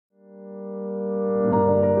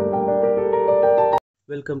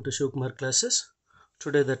Welcome to Shukmar classes.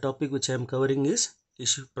 Today the topic which I am covering is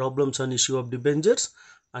problems on issue of debentures.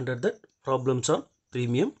 Under that, problems on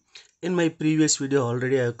premium. In my previous video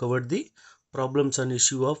already I have covered the problems on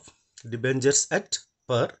issue of debentures at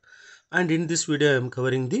par, and in this video I am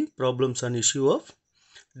covering the problems on issue of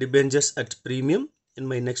debentures at premium. In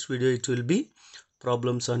my next video it will be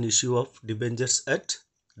problems on issue of debentures at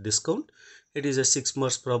discount. It is a 6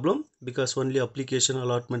 marks problem because only application,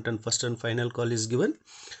 allotment and first and final call is given.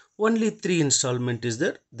 Only 3 installment is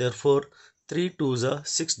there. Therefore, 3 2s are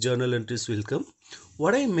 6 journal entries will come.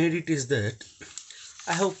 What I made it is that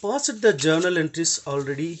I have passed the journal entries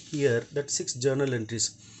already here, that 6 journal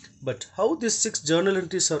entries. But how these 6 journal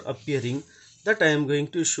entries are appearing, that I am going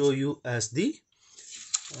to show you as the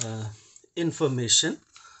information.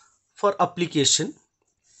 For application,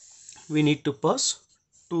 we need to pass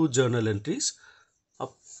 2 journal entries,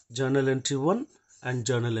 journal entry 1 and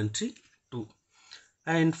journal entry 2.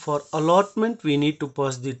 And for allotment, we need to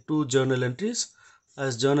pass the 2 journal entries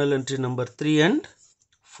as journal entry number 3 and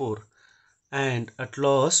 4. And at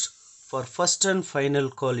last, for first and final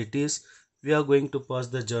call it is, we are going to pass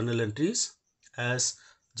the journal entries as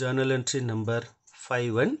journal entry number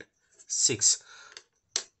 5 and 6.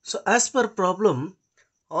 So as per problem,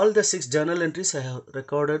 all the 6 journal entries I have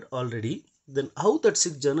recorded already. Then how that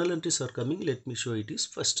 6 journal entries are coming, let me show it is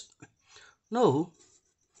first. Now,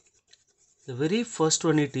 the very first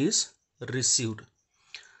one it is received,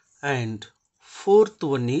 and fourth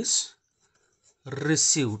one is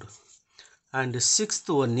received, and sixth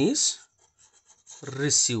one is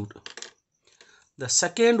received. The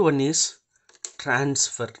second one is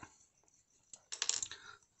transfer.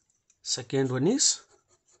 Second one is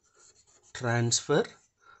transfer,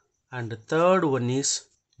 and the third one is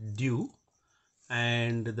due,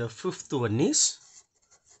 and the fifth one is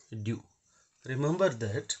due. Remember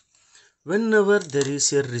that whenever there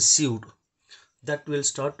is a received, that will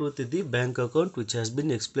start with the bank account, which has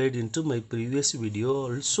been explained into my previous video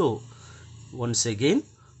also. Once again,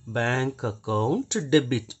 bank account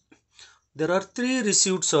debit. There are 3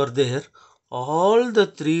 receipts are there. All the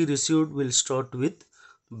 3 received will start with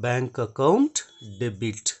bank account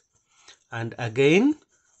debit, and again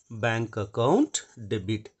bank account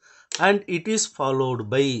debit, and it is followed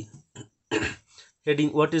by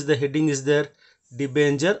heading. What is the heading is there?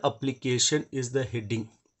 Debenture application is the heading.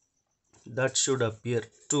 That should appear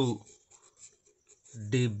to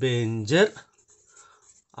debenture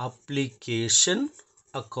application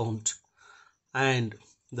account, and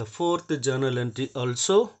the fourth journal entry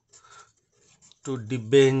also to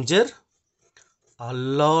debenture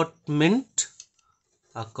allotment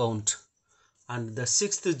account, and the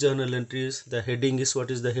sixth journal entry is, the heading is,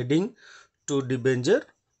 what is the heading? To debenture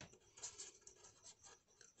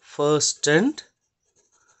first and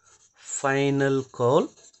final call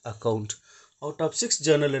account. Out of 6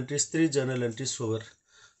 journal entries, 3 journal entries over.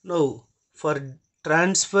 Now for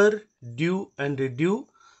transfer, due and due,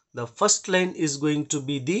 the first line is going to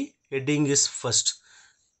be, the heading is first.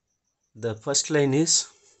 The first line is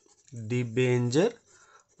debenture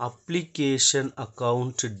application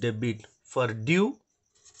account debit. For due,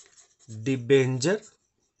 debenture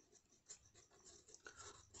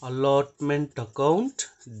allotment account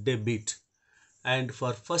debit, and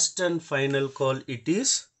for first and final call it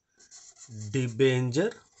is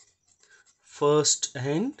debenture first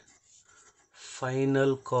and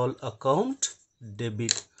final call account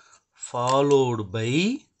debit, followed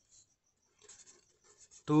by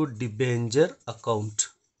to debenture account,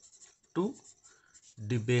 to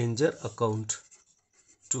debenture account,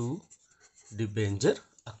 to debenture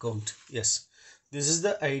account. Yes, this is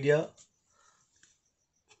the idea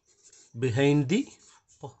behind the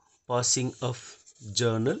passing of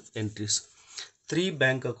journal entries. 3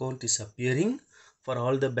 bank account is appearing. For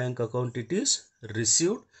all the bank account it is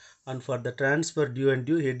received, and for the transfer, due and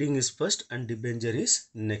due, heading is first and debenture is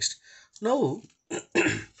next. Now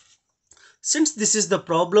since this is the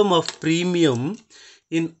problem of premium,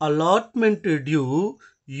 in allotment due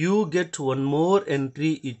you get one more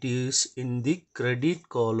entry. It is in the credit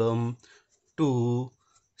column to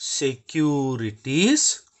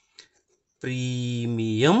securities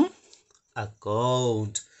premium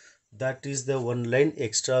account. That is the one line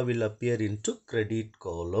extra will appear into credit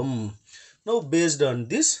column. Now based on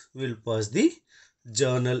this, we will pass the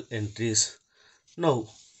journal entries. Now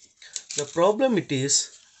the problem it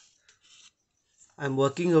is, I am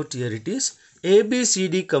working out here, it is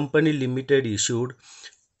ABCD Company Limited issued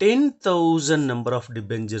 10,000 number of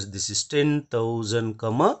debentures. This is 10,000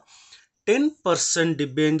 comma 10%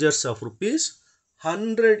 debentures of rupees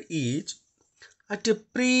 100 each at a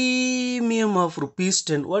premium of rupees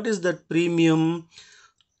 10. What is that premium?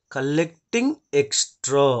 collecting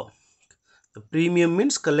extra. The premium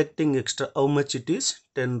means collecting extra. How much it is?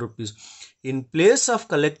 10 rupees. In place of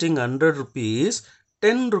collecting 100 rupees,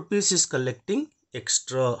 10 rupees is collecting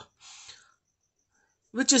extra,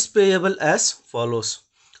 which is payable as follows.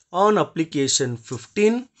 On application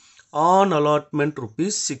 15, on allotment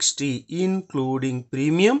rupees 60 including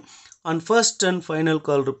premium, on first and final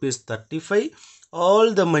call rupees 35,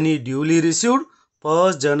 all the money duly received,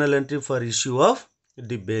 pass journal entry for issue of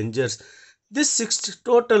debentures. This 60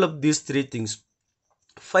 total of these three things,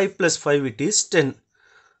 5 plus 5 it is 10,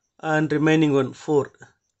 and remaining one 4,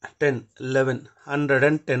 10, 11,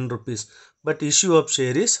 110 rupees, but issue of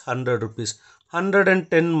share is 100 rupees.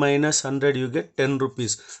 110 minus 100 you get 10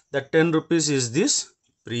 rupees. That 10 rupees is this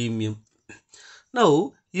premium.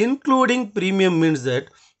 Now including premium means that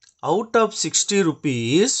out of 60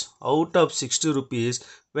 rupees,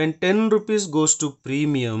 when 10 rupees goes to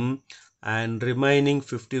premium and remaining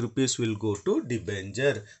 50 rupees will go to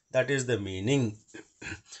debenture. That is the meaning.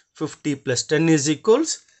 50 plus 10 is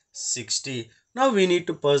equals 60. Now we need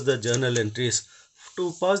to pass the journal entries.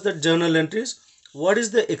 To pass the journal entries, what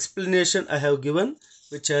is the explanation I have given,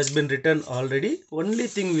 which has been written already? Only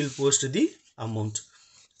thing we'll post the amount.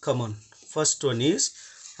 Come on. First one is,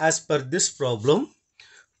 as per this problem,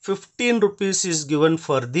 15 rupees is given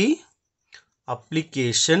for the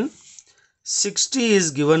application, 60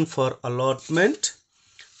 is given for allotment,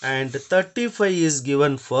 and 35 is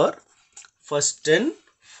given for first and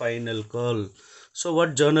final call. So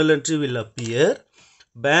what journal entry will appear?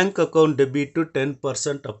 Bank account debit to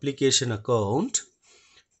 10% application account,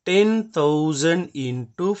 10,000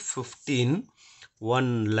 into 15,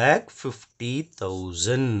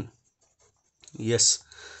 1,50,000. Yes,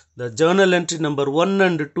 the journal entry number 1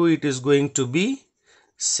 and 2, it is going to be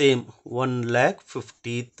same,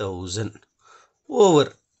 1,50,000.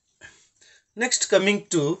 Over. Next, coming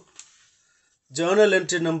to journal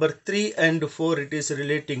entry number 3 and 4, it is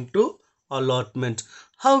relating to allotment.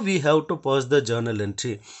 How we have to pass the journal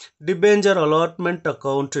entry? Debenture allotment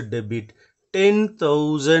account debit,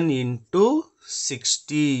 10,000 into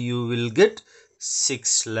 60, you will get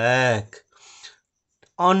 6 lakh.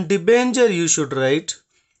 On debenture you should write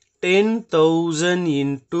 10,000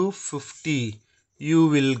 into 50, you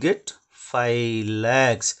will get 5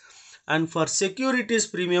 lakhs. And for securities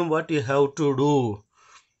premium, what you have to do?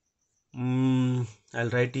 I'll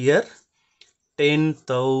write here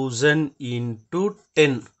 10,000 into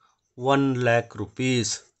 10, 1 lakh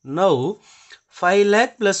rupees. Now 5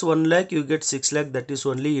 lakh plus 1 lakh you get 6 lakh, that is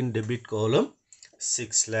only in debit column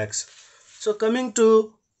 6 lakhs. So coming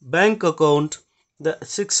to bank account, the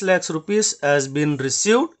 6 lakhs rupees has been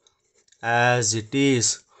received as it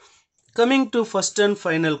is. Coming to first and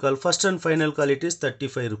final call, it is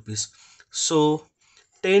 35 rupees. So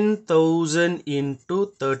 10,000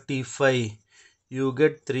 into 35, you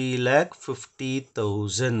get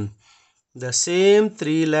 3,50,000. The same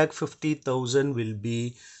 3,50,000 will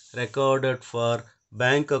be recorded for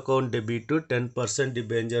bank account debit to 10%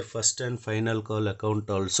 debenture first and final call account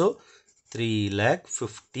also,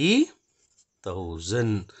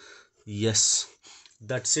 3,50,000. Yes,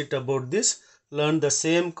 that's it about this. Learn the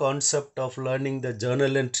same concept of learning the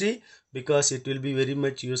journal entry, because it will be very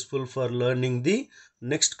much useful for learning the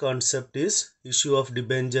next concept is issue of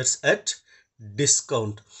debentures at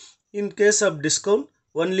discount. In case of discount,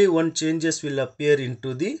 only one changes will appear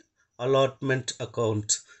into the allotment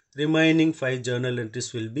account. Remaining 5 journal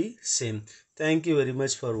entries will be same. Thank you very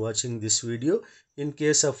much for watching this video. In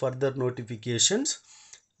case of further notifications,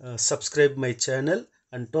 subscribe my channel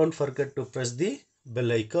and don't forget to press the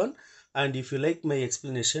bell icon. And if you like my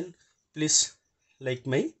explanation, please like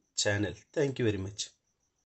my channel. Thank you very much.